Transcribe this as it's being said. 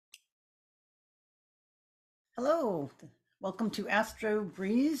Hello, welcome to Astro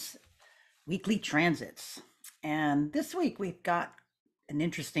Breeze weekly transits. And this week we've got an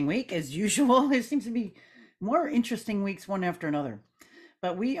interesting week as usual. There seems to be more interesting weeks one after another.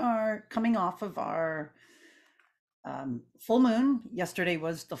 But we are coming off of our full moon. Yesterday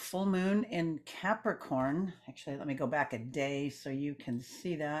was the full moon in Capricorn. Actually, let me go back a day so you can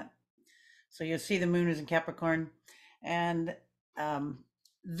see that. So you'll see the moon is in Capricorn. And um,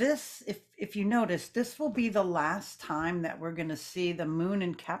 this, if you notice, this will be the last time that we're going to see the moon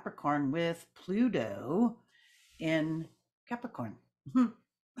in Capricorn with Pluto in Capricorn.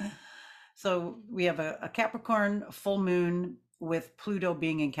 So we have a Capricorn full moon with Pluto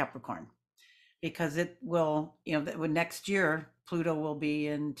being in Capricorn because it will, next year Pluto will be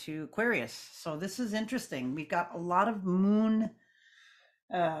into Aquarius. So this is interesting. We've got a lot of moon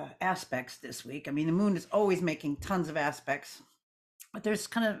aspects this week. I mean, the moon is always making tons of aspects, but there's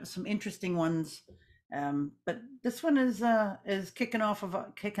kind of some interesting ones. But this one is kicking off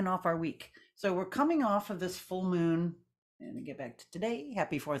our week. So we're coming off of this full moon. And get back to today.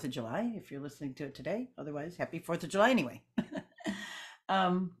 Happy 4th of July if you're listening to it today. Otherwise, happy 4th of July anyway.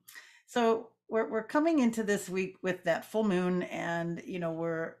 um, so we're coming into this week with that full moon, and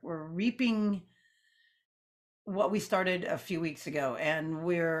we're reaping what we started a few weeks ago, and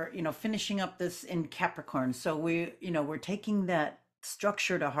we're finishing up this in Capricorn. So we're taking that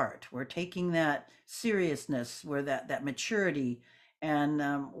structure to heart, we're taking that seriousness, where that maturity,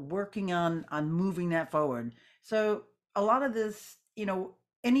 and working on moving that forward. So a lot of this,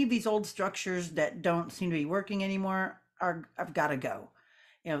 any of these old structures that don't seem to be working anymore are have got to go.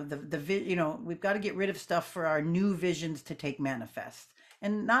 We've got to get rid of stuff for our new visions to take manifest,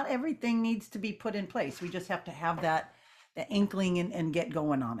 and not everything needs to be put in place. We just have to have that the inkling and get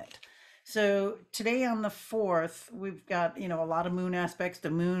going on it. So today on the 4th, we've got a lot of moon aspects. The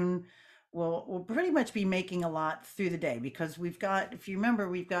moon will pretty much be making a lot through the day, because we've got, if you remember,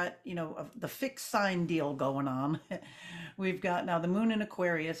 we've got the fixed sign deal going on. We've got now the moon in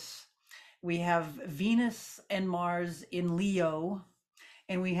Aquarius, we have Venus and Mars in Leo,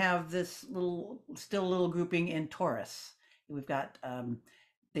 and we have this little grouping in Taurus. We've got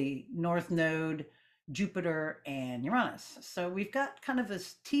the North Node, Jupiter, and Uranus. So we've got kind of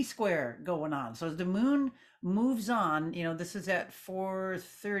this T square going on. So as the moon moves on, this is at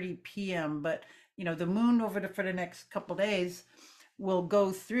 4:30 p.m., but the moon for the next couple days will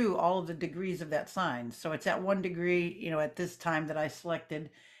go through all of the degrees of that sign. So it's at 1 degree, at this time that I selected,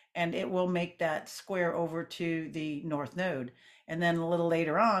 and it will make that square over to the North Node. And then a little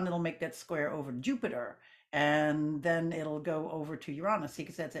later on, it'll make that square over to Jupiter. And then it'll go over to Uranus,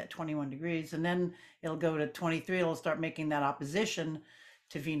 because that's at 21 degrees. And then it'll go to 23. It'll start making that opposition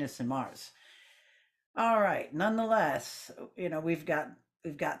to Venus and Mars. All right. Nonetheless, we've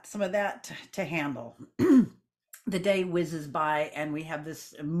got some of that to handle. The day whizzes by, and we have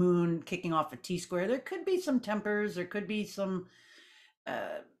this moon kicking off a T square. There could be some tempers. There could be some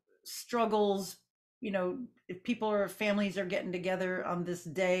struggles. If people or families are getting together on this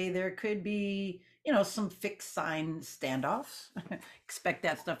day, there could be some fixed sign standoffs. Expect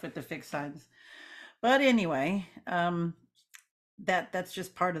that stuff with the fixed signs. But anyway, that's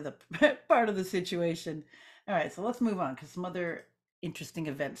just part of the part of the situation. All right, so let's move on, because some other interesting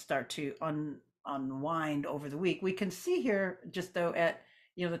events start to unwind over the week. We can see here, just though, at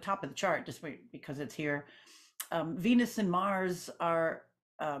the top of the chart, just because it's here. Venus and Mars are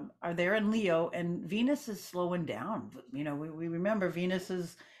there in Leo, and Venus is slowing down. We remember Venus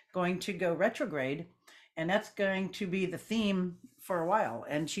is going to go retrograde, and that's going to be the theme for a while.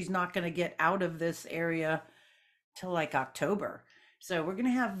 And she's not going to get out of this area till like October. So we're going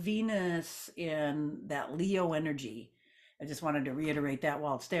to have Venus in that Leo energy. I just wanted to reiterate that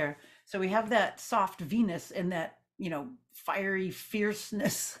while it's there. So we have that soft Venus and that, fiery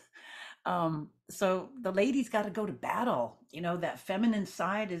fierceness. So the lady's got to go to battle. That feminine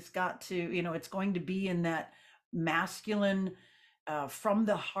side has got to, it's going to be in that masculine, from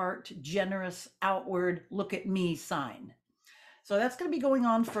the heart, generous, outward, look at me sign. So that's going to be going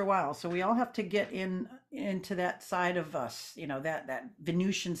on for a while. So we all have to get into that side of us, that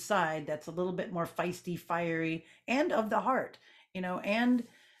Venusian side that's a little bit more feisty, fiery, and of the heart, and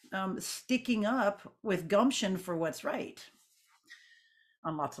sticking up with gumption for what's right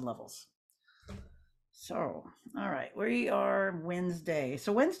on lots of levels. So, all right, we are Wednesday.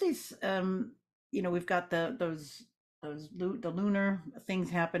 So Wednesdays, we've got the lunar things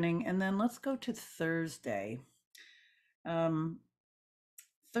happening, and then let's go to Thursday.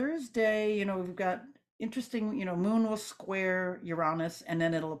 Thursday, we've got interesting, moon will square Uranus, and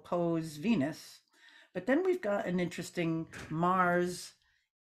then it'll oppose Venus. But then we've got an interesting Mars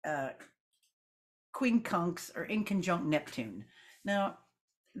quincunx or in conjunct Neptune. Now,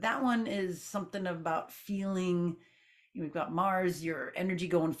 that one is something about feeling. We've got Mars, your energy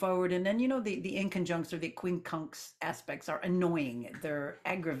going forward, and then the inconjuncts or the quincunx aspects are annoying. They're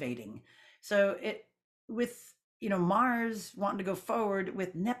aggravating. So it with Mars wanting to go forward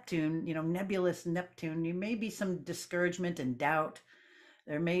with Neptune, nebulous Neptune, you may be some discouragement and doubt.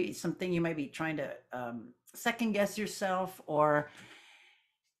 There may be something you might be trying to second guess yourself, or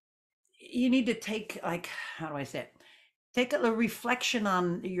you need to take, like, how do I say it? Take a reflection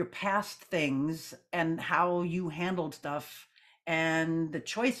on your past things and how you handled stuff and the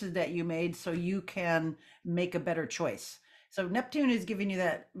choices that you made so you can make a better choice. So Neptune is giving you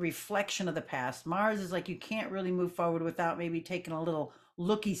that reflection of the past. Mars is like you can't really move forward without maybe taking a little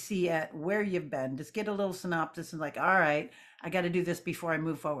looky see at where you've been. Just get a little synopsis and like, all right, I got to do this before I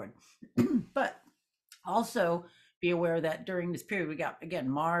move forward. But also be aware that during this period we got again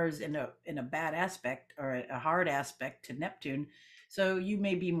Mars in a bad aspect or a hard aspect to Neptune, so you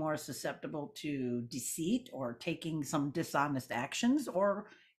may be more susceptible to deceit or taking some dishonest actions, or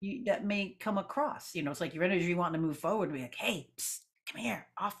that may come across, it's like your energy wanting to move forward, be like, hey, psst, come here,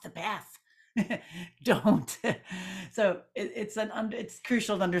 off the path. Don't. So it's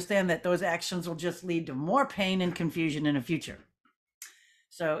crucial to understand that those actions will just lead to more pain and confusion in the future.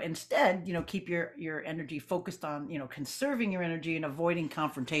 So instead, keep your energy focused on, conserving your energy and avoiding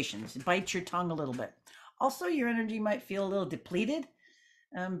confrontations. Bite your tongue a little bit. Also, your energy might feel a little depleted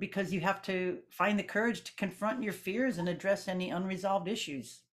because you have to find the courage to confront your fears and address any unresolved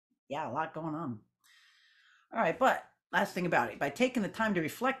issues. Yeah, a lot going on. All right, but last thing about it, by taking the time to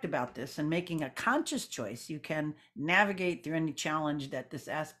reflect about this and making a conscious choice, you can navigate through any challenge that this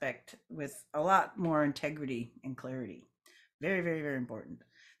aspect with a lot more integrity and clarity. Very, very, very important.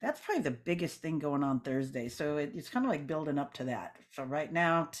 That's probably the biggest thing going on Thursday. So it's kind of like building up to that. So right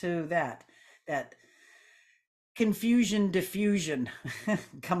now to that confusion, diffusion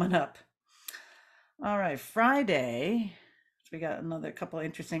coming up. All right, Friday. So we got another couple of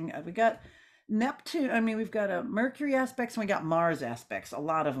interesting. We got Neptune. I mean, we've got a Mercury aspects and we got Mars aspects. A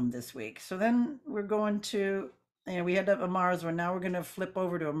lot of them this week. So then we're going to. We had a Mars one. Now we're going to flip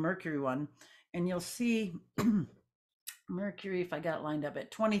over to a Mercury one, and you'll see. Mercury, if I got it lined up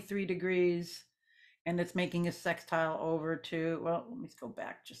at 23 degrees, and it's making a sextile over to, well, let me go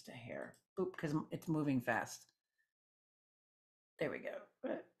back just a hair. Boop, because it's moving fast. There we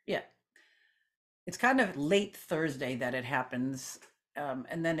go. Yeah. It's kind of late Thursday that it happens.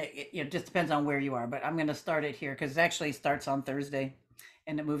 And then it just depends on where you are. But I'm going to start it here because it actually starts on Thursday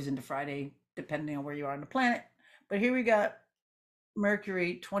and it moves into Friday, depending on where you are on the planet. But here we got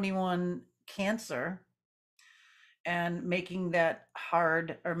Mercury 21 Cancer, and making that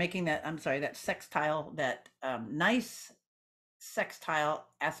hard, or making that, I'm sorry, that sextile, that nice sextile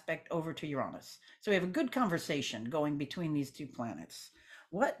aspect over to Uranus. So we have a good conversation going between these two planets.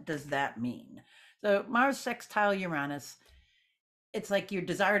 What does that mean? So Mars sextile Uranus, it's like your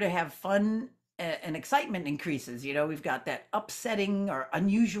desire to have fun and excitement increases. We've got that upsetting or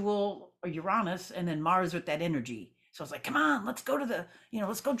unusual Uranus, and then Mars with that energy. So it's like, come on, let's go to the,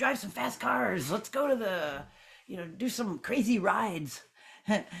 let's go drive some fast cars. Let's go to the, do some crazy rides.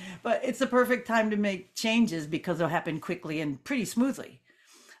 But it's the perfect time to make changes because they'll happen quickly and pretty smoothly.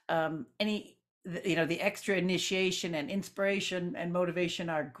 The extra initiation and inspiration and motivation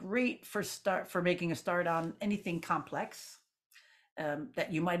are great for making a start on anything complex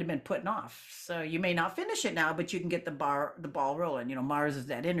that you might have been putting off. So you may not finish it now, but you can get the ball rolling. Mars is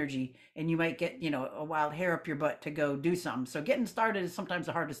that energy, and you might get, a wild hair up your butt to go do something. So getting started is sometimes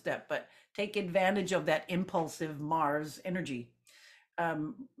the hardest step, but take advantage of that impulsive Mars energy.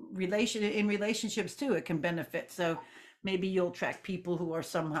 In relationships too, it can benefit. So maybe you'll attract people who are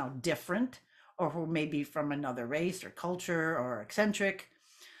somehow different, or who may be from another race or culture or eccentric.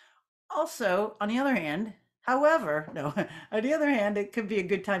 Also, on the other hand, it could be a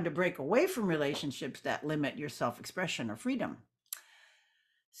good time to break away from relationships that limit your self-expression or freedom.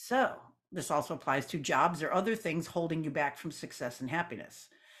 So this also applies to jobs or other things holding you back from success and happiness.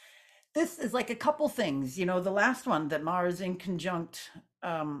 This is like a couple things. The last one, that Mars in conjunct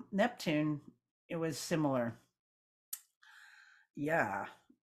Neptune, it was similar. Yeah.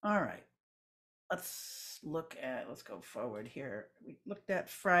 All right. Let's go forward here. We looked at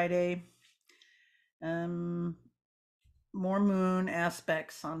Friday. More moon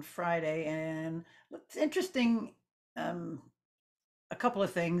aspects on Friday, and it's interesting. A couple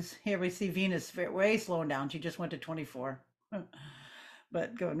of things here. We see Venus way slowing down. She just went to 24,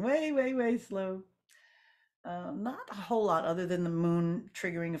 but going way, way, way slow. Not a whole lot other than the moon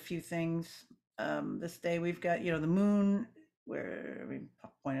triggering a few things. This day we've got, the moon, where we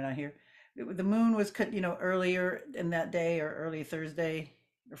pointed out here. The moon was, earlier in that day or early Thursday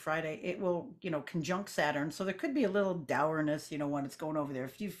or Friday. It will, conjunct Saturn. So there could be a little dourness, when it's going over there.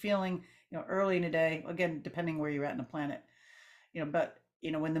 If you're feeling, early in the day, again, depending where you're at in the planet, but,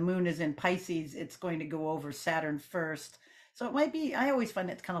 when the moon is in Pisces, it's going to go over Saturn first. So it might be, I always find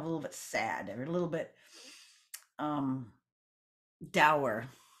it's kind of a little bit sad or a little bit um dour,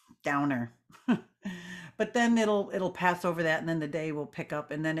 downer. But then it'll pass over that, and then the day will pick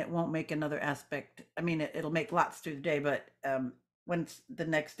up, and then it won't make another aspect. I mean, it'll make lots through the day, but once the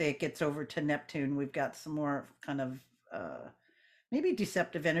next day it gets over to Neptune, we've got some more kind of maybe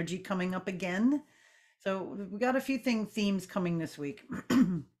deceptive energy coming up again. So we got a few themes coming this week.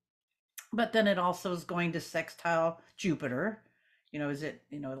 But then it also is going to sextile Jupiter. Is it,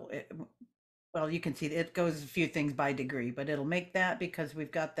 well, you can see it goes a few things by degree, but it'll make that because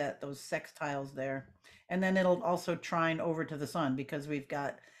we've got those sextiles there. And then it'll also trine over to the sun because we've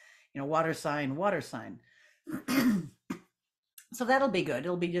got, water sign, water sign. So that'll be good.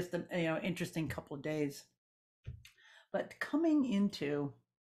 It'll be just an interesting couple of days. But coming into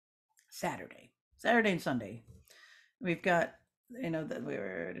Saturday and Sunday, we've got, that we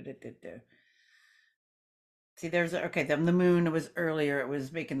were, see, okay, then the moon was earlier, it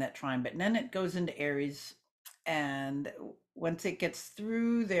was making that trine, but then it goes into Aries, and once it gets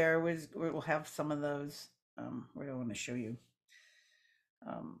through there, we'll have some of those. Where do I want to show you?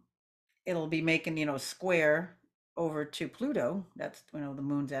 It'll be making, square over to Pluto. That's, the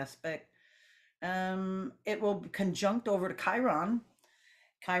moon's aspect. It will conjunct over to Chiron.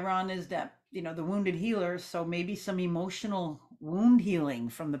 Chiron is that, the wounded healer. So maybe some emotional wound healing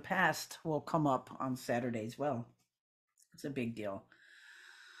from the past will come up on Saturday as well. It's a big deal.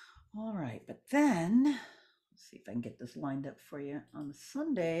 All right. But then let's see if I can get this lined up for you on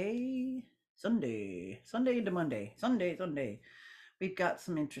Sunday into Monday, Sunday. We've got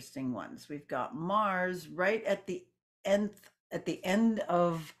some interesting ones. We've got Mars right at the end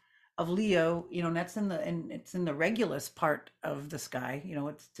of Leo, and that's it's in the Regulus part of the sky.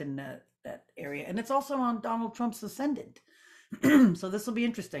 It's in that area, and it's also on Donald Trump's ascendant. So this will be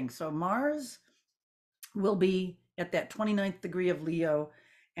interesting. So Mars will be at that 29th degree of Leo,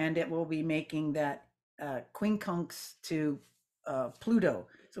 and it will be making that quincunx to Pluto.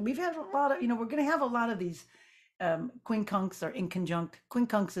 So we've had a lot of, we're going to have a lot of these quincunx or inconjunct.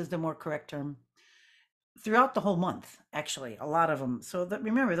 Quincunx is the more correct term. Throughout the whole month, actually, a lot of them. So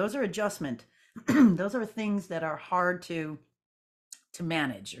remember, those are adjustment. Those are things that are hard to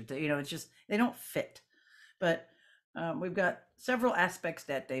manage, or it's just they don't fit. But we've got several aspects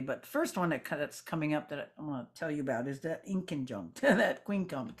that day. But the first one that's coming up that I want to tell you about is that inconjunct, that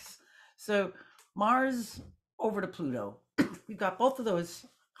quincunx. So Mars over to Pluto. We've got both of those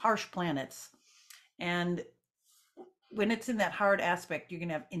harsh planets, and when it's in that hard aspect, you're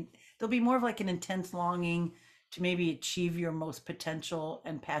gonna have there'll be more of like an intense longing to maybe achieve your most potential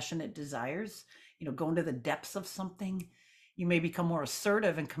and passionate desires. Go into the depths of something. You may become more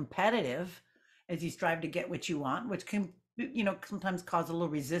assertive and competitive as you strive to get what you want, which can, sometimes cause a little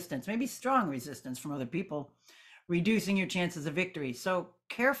resistance, maybe strong resistance from other people, reducing your chances of victory. So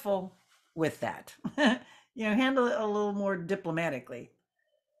careful with that. Handle it a little more diplomatically.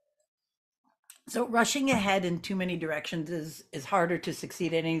 So rushing ahead in too many directions is harder to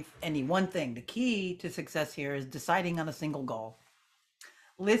succeed at any one thing. The key to success here is deciding on a single goal.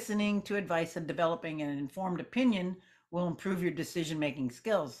 Listening to advice and developing an informed opinion will improve your decision-making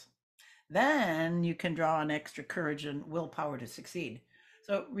skills. Then you can draw on extra courage and willpower to succeed.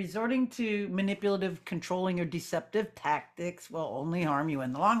 So resorting to manipulative, controlling, or deceptive tactics will only harm you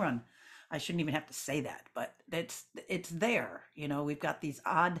in the long run. I shouldn't even have to say that, but it's there. We've got these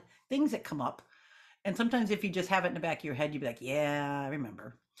odd things that come up. And sometimes if you just have it in the back of your head, you'd be like, yeah, I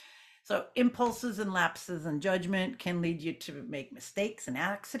remember. So impulses and lapses in judgment can lead you to make mistakes and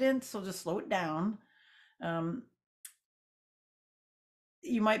accidents. So just slow it down.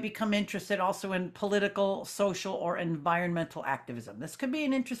 You might become interested also in political, social, or environmental activism. This could be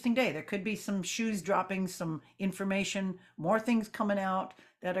an interesting day. There could be some shoes dropping, some information, more things coming out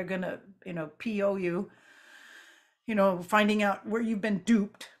that are going to, PO you. Finding out where you've been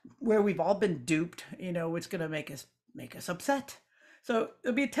duped, where we've all been duped, it's going to make us upset. So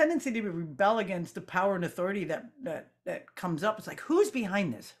there'll be a tendency to rebel against the power and authority that comes up. It's like, who's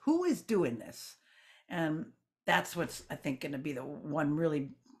behind this? Who is doing this? And that's what's, I think, going to be the one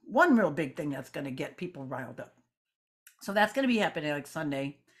real big thing that's going to get people riled up. So that's going to be happening like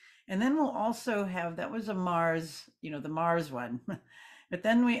Sunday. And then we'll also have, that was a Mars, the Mars one. But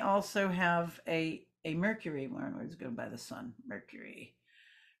then we also have a Mercury, where's going by the sun? Mercury,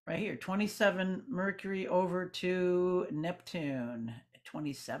 right here, 27 Mercury over to Neptune,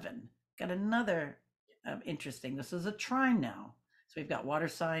 27. got another interesting. This is a trine now. So we've got water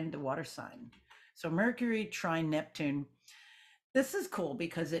sign to water sign. So Mercury trine Neptune. This is cool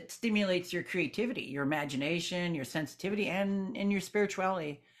because it stimulates your creativity, your imagination, your sensitivity, and your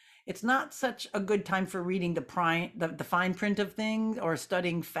spirituality. It's not such a good time for reading the fine print of things or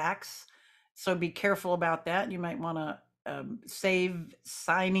studying facts. So be careful about that. You might want to save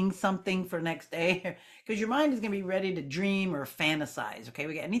signing something for next day because your mind is going to be ready to dream or fantasize. Okay,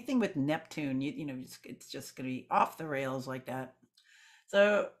 we got anything with Neptune, you know, it's just going to be off the rails like that.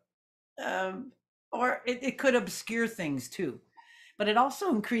 So, um, or it could obscure things too, but it also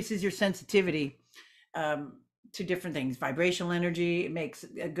increases your sensitivity um, to different things. Vibrational energy. It makes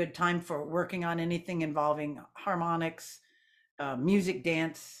a good time for working on anything involving harmonics, music,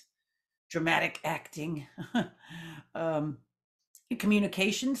 dance, dramatic acting. um,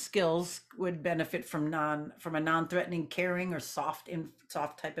 Communication skills would benefit from a non-threatening, caring, or soft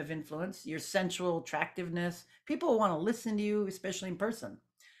type of influence. Your sensual attractiveness. People want to listen to you, especially in person.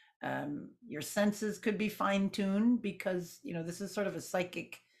 Your senses could be fine-tuned because you know this is sort of a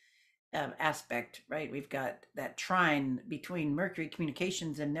psychic aspect, right? We've got that trine between Mercury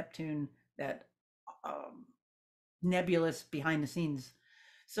communications and Neptune, that um, nebulous behind the scenes.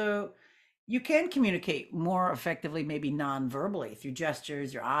 So you can communicate more effectively, maybe non-verbally through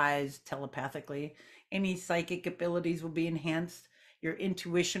gestures, your eyes, telepathically. Any psychic abilities will be enhanced. Your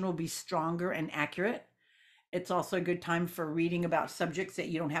intuition will be stronger and accurate. It's also a good time for reading about subjects that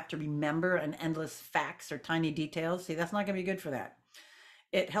you don't have to remember and endless facts or tiny details. See, that's not going to be good for that.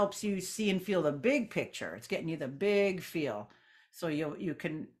 It helps you see and feel the big picture. It's getting you the big feel. So you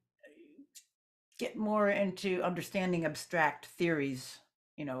can get more into understanding abstract theories,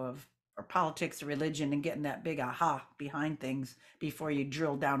 you know, of or politics or religion and getting that big aha behind things before you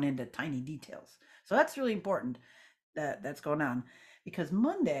drill down into tiny details. So that's really important that's going on because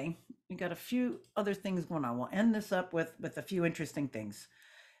Monday we got a few other things going on. We'll end this up with a few interesting things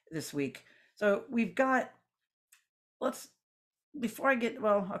this week. So we've got let's before I get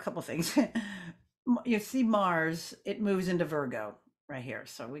well a couple things. You see Mars, it moves into Virgo right here.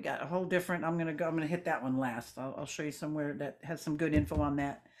 So we got a whole different. I'm gonna hit that one last. I'll show you somewhere that has some good info on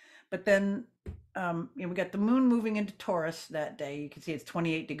that. But then you know, we got the moon moving into Taurus that day. You can see it's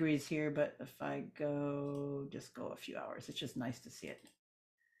 28 degrees here, but if I just go a few hours, it's just nice to see it.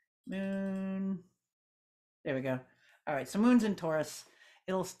 Moon. There we go. All right, so moon's in Taurus.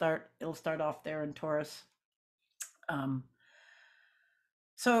 It'll start off there in Taurus. Um,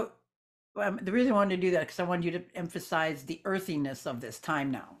 so the reason I wanted to do that because I wanted you to emphasize the earthiness of this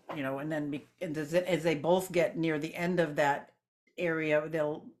time now, you know, and then as they both get near the end of that area,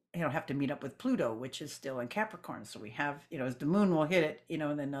 they'll have to meet up with Pluto, which is still in Capricorn. So we have, you know, as the moon will hit it, you know,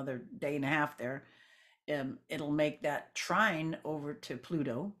 in another day and a half there, it'll make that trine over to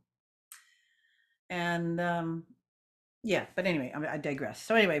Pluto, and yeah. But anyway, I digress.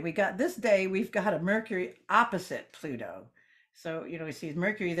 So anyway, we got this day. We've got a Mercury opposite Pluto. So, you know, we see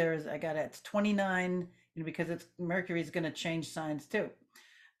Mercury there is, I got it, it's 29, you know, because it's Mercury is going to change signs too.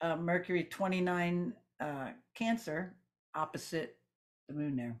 Mercury 29 Cancer opposite the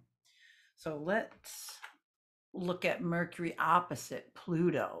moon there. So let's look at Mercury opposite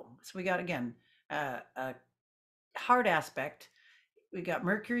Pluto. So we got again a hard aspect. We got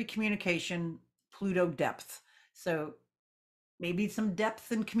Mercury communication, Pluto depth. So maybe some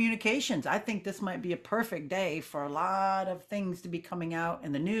depth in communications. I think this might be a perfect day for a lot of things to be coming out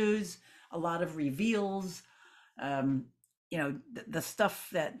in the news, a lot of reveals. Um, you know, the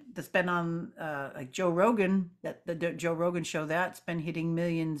stuff that's been on like Joe Rogan, that the Joe Rogan show, that's been hitting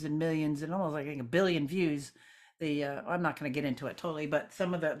millions and millions and almost like a billion views. I'm not going to get into it totally, but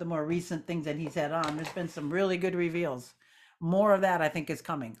some of the more recent things that he's had on, there's been some really good reveals. More of that I think is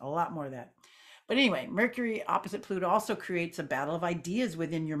coming, a lot more of that. But anyway, Mercury opposite Pluto also creates a battle of ideas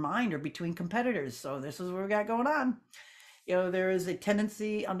within your mind or between competitors. So this is what we got going on. You know, there is a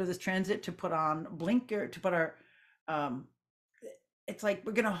tendency under this transit to put on blinker, to put our, it's like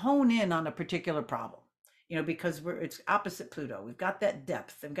we're going to hone in on a particular problem, you know, because it's opposite Pluto. We've got that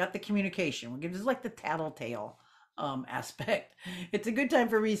depth. We've got the communication. We're giving this like the tattletale aspect. It's a good time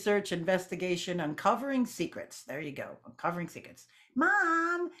for research, investigation, uncovering secrets. There you go, uncovering secrets.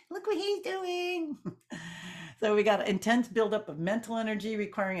 Mom, look what he's doing. So we got an intense buildup of mental energy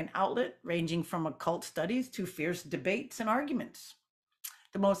requiring an outlet, ranging from occult studies to fierce debates and arguments.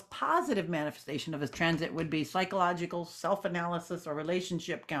 The most positive manifestation of this transit would be psychological self-analysis or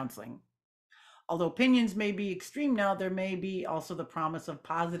relationship counseling. Although opinions may be extreme now, there may be also the promise of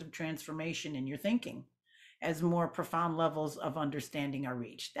positive transformation in your thinking as more profound levels of understanding are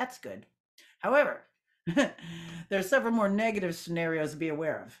reached. That's good. However, there are several more negative scenarios to be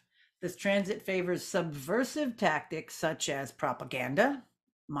aware of. This transit favors subversive tactics such as propaganda,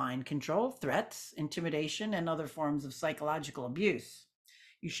 mind control, threats, intimidation, and other forms of psychological abuse.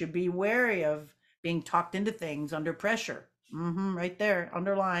 You should be wary of being talked into things under pressure. Right there,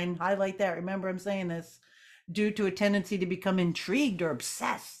 underline, highlight that. Remember, I'm saying this due to a tendency to become intrigued or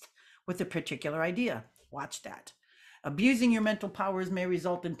obsessed with a particular idea. Watch that. Abusing your mental powers may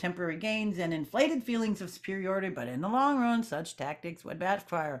result in temporary gains and inflated feelings of superiority, but in the long run, such tactics would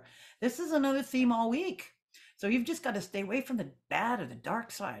backfire. This is another theme all week. So you've just got to stay away from the bad or the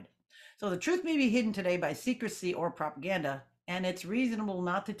dark side. So the truth may be hidden today by secrecy or propaganda, and it's reasonable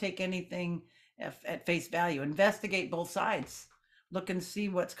not to take anything at face value. Investigate both sides. Look and see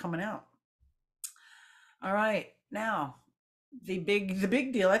what's coming out. All right, now the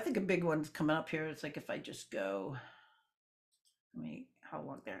big deal. I think a big one's coming up here. It's like if I just go, how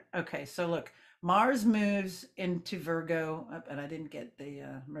long there? Okay, so look, Mars moves into Virgo, and I didn't get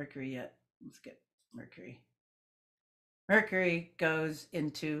the Mercury yet. Let's get Mercury. Mercury goes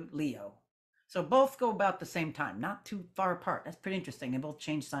into Leo. So both go about the same time, not too far apart. That's pretty interesting. They both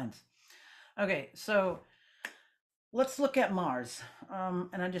change signs. Okay, so let's look at Mars.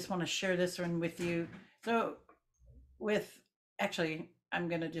 And I just want to share this one with you. So actually, I'm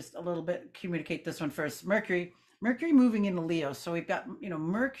going to just a little bit communicate this one first. Mercury moving into Leo. So we've got,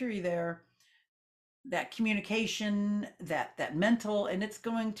 Mercury there, that communication, that mental, and it's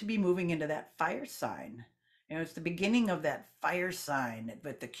going to be moving into that fire sign. It's the beginning of that fire sign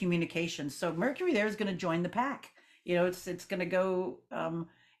with the communication. So Mercury there is going to join the pack. It's going to go,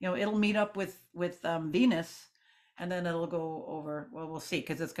 it'll meet up with Venus, and then it'll go over. Well, we'll see,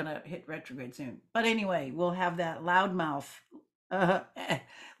 because it's going to hit retrograde soon. But anyway, we'll have that loudmouth, the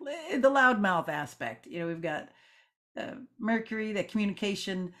loudmouth aspect. We've got Mercury, that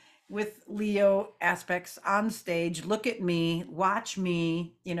communication with Leo aspects on stage. Look at me, watch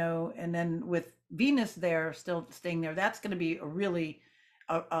me, and then with Venus there, still staying there, that's going to be a really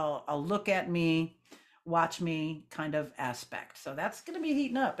a look at me, watch me kind of aspect. So that's going to be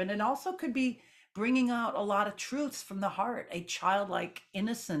heating up. And it also could be bringing out a lot of truths from the heart, a childlike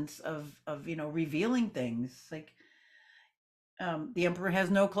innocence of revealing things. Like The Emperor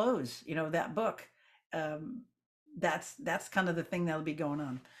Has No Clothes, that book. That's kind of the thing that'll be going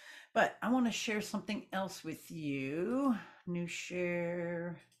on. But I want to share something else with you. New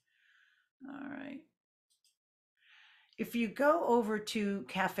share. All right. If you go over to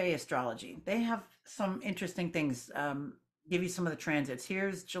Cafe Astrology, they have some interesting things. Give you some of the transits.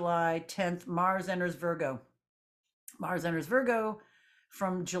 Here's July 10th. Mars enters Virgo. Mars enters Virgo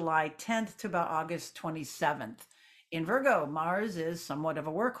from July 10th to about August 27th. In Virgo, Mars is somewhat of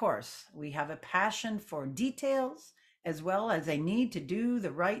a workhorse. We have a passion for details, as well as a need to do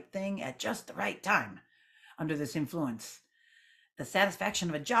the right thing at just the right time under this influence. The satisfaction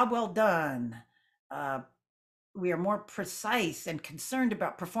of a job well done. We are more precise and concerned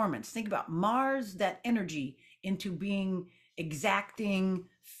about performance. Think about Mars, that energy into being exacting,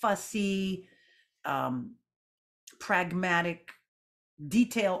 fussy, pragmatic,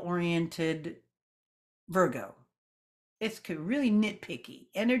 detail-oriented Virgo. It's really nitpicky,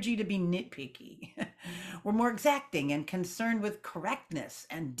 energy to be nitpicky. We're more exacting and concerned with correctness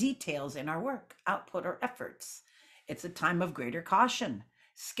and details in our work, output, or efforts. It's a time of greater caution,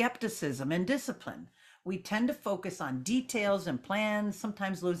 skepticism, and discipline. We tend to focus on details and plans,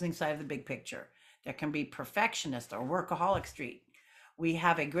 sometimes losing sight of the big picture. There can be perfectionist or workaholic streak. We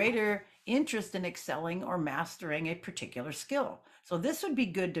have a greater interest in excelling or mastering a particular skill. So this would be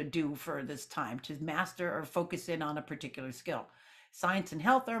good to do for this time, to master or focus in on a particular skill. Science and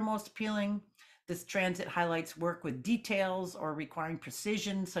health are most appealing. This transit highlights work with details or requiring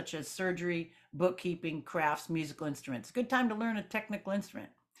precision, such as surgery, bookkeeping, crafts, musical instruments. Good time to learn a technical instrument.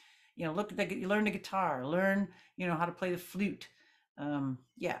 You learn the guitar, learn, how to play the flute.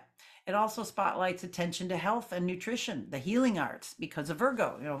 It also spotlights attention to health and nutrition, the healing arts, because of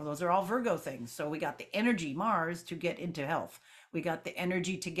Virgo. Those are all Virgo things. So we got the energy, Mars, to get into health. We got the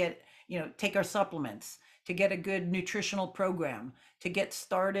energy to get, take our supplements, to get a good nutritional program, to get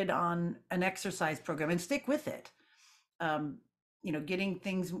started on an exercise program and stick with it. Getting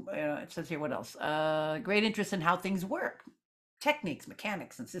things, it says here, what else? Great interest in how things work, techniques,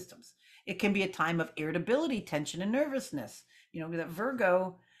 mechanics, and systems. It can be a time of irritability, tension, and nervousness. That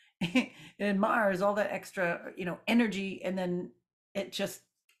Virgo and Mars, all that extra, energy, and then it just,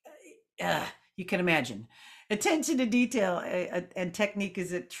 you can imagine. Attention to detail and technique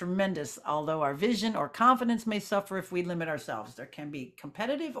is tremendous, although our vision or confidence may suffer if we limit ourselves. There can be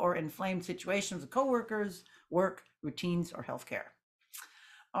competitive or inflamed situations with coworkers, work, routines, or healthcare.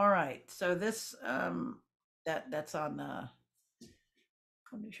 All right, so this, that's on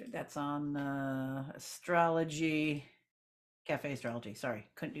That's on astrology, cafe astrology. Sorry,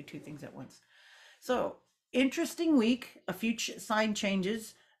 couldn't do two things at once. So interesting week. A few sign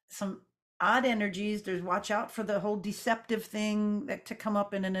changes. Some odd energies. There's watch out for the whole deceptive thing that to come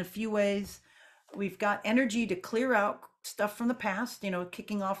up in a few ways. We've got energy to clear out stuff from the past.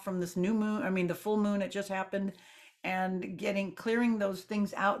 Kicking off from this new moon. I mean, the full moon that just happened, and clearing those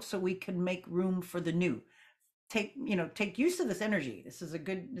things out so we can make room for the new. Take use of this energy. This is a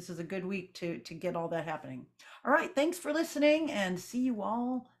good week to get all that happening. All right, thanks for listening, and see you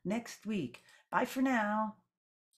all next week. Bye for now.